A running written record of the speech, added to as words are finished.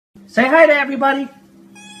Say hi to everybody. Have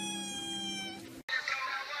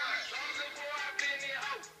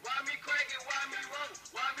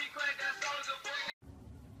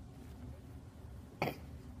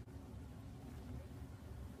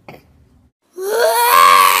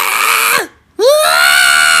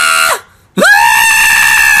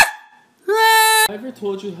I ever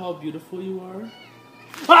told you how beautiful you are?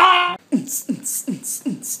 Ah!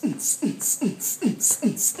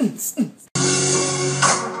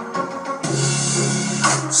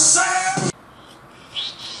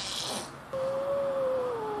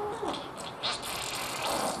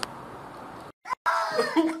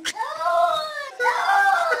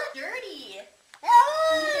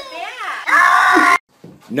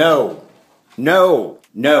 No, no,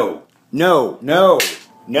 no, no, no,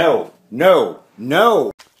 no, no,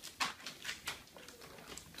 no.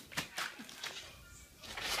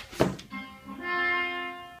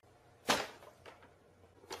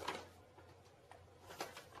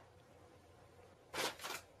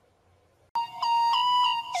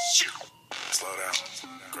 Slow down,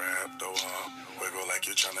 grab the wall, wiggle like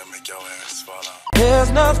you're trying to make your ass fall out. There's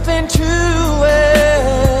nothing to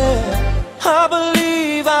it. I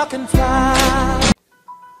believe I can fly.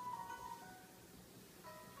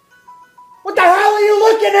 What the hell are you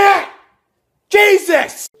looking at?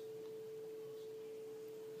 Jesus!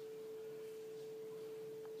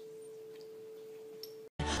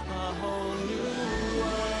 A whole new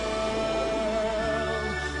world,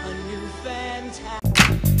 a new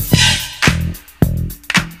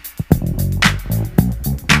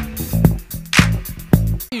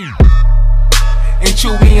And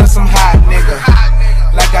Chewy on some hot nigga.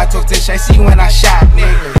 Like I told Tish, I see when I shot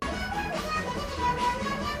nigga.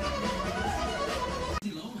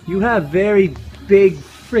 You have very big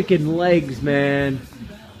freaking legs, man.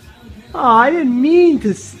 Oh, I didn't mean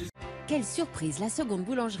to. Quelle surprise la seconde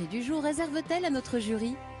boulangerie du jour réserve-t-elle à notre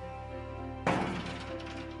jury?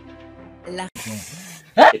 La...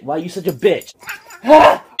 Why are you such a bitch?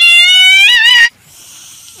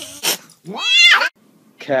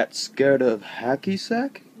 Cat scared of hacky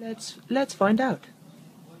sack? Let's find out.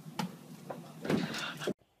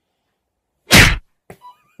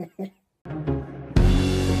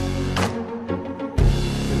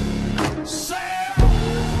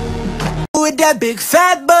 with that big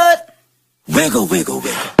fat butt. Wiggle, wiggle,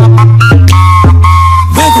 wiggle.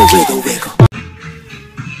 Wiggle, wiggle, wiggle.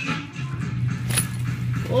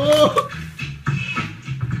 Oh!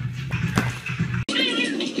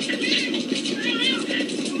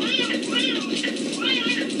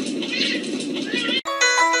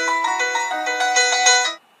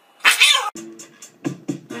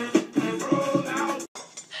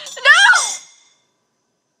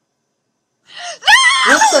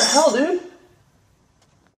 What the hell, dude?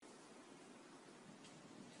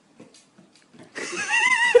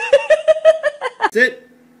 Sit.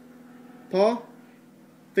 Paul.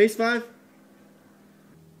 Face 5.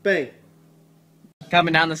 Bang.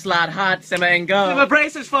 Coming down the slide hot, simmer and go. Give a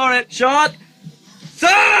braces for it. Shot.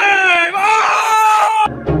 Save! Oh!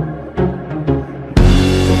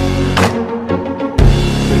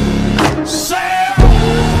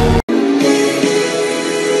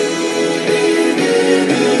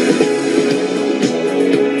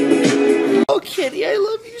 Oh, Kitty, I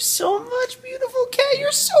love you so much, beautiful cat.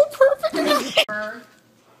 You're so perfect.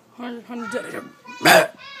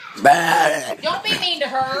 Don't be mean to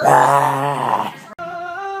her.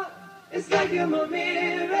 It's like I'm a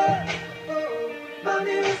mirror. Oh, my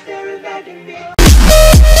mirror staring back at me.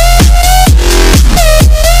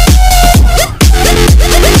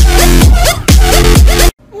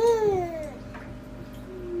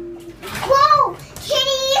 Whoa,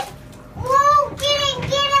 kitty! Whoa, get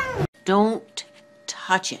him! Don't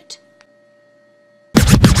touch it.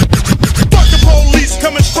 Fuck the police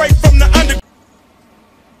coming straight from the under.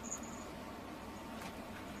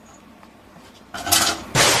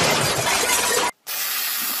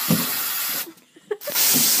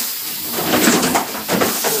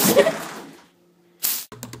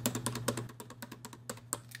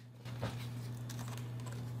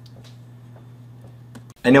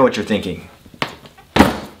 I know what you're thinking.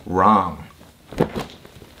 Wrong.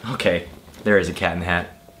 Okay, there is a cat in the hat.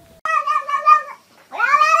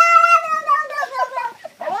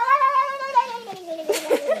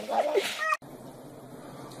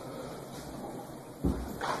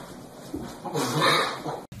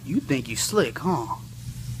 You think you slick, huh?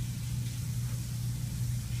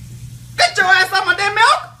 Get your ass off my damn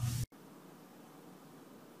milk!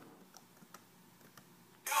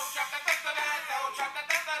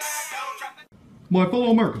 My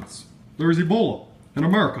fellow Americans, there is Ebola in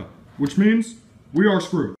America, which means we are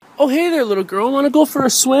screwed. Oh, hey there, little girl. Want to go for a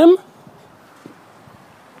swim?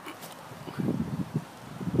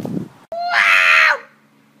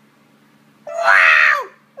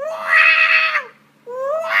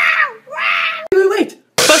 Wait.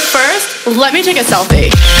 But first, let me take a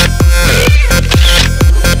selfie.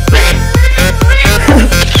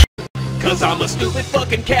 Cause I'm a stupid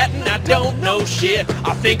fucking cat and I don't know shit.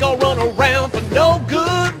 I think I'll run around for no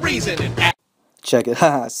good reason and act. Check it,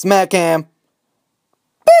 haha, smack cam.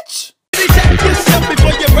 Bitch!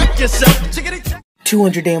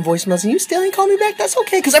 200 damn voicemails and you still ain't call me back? That's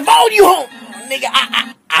okay, cause I followed you home! Nigga,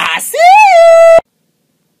 I see!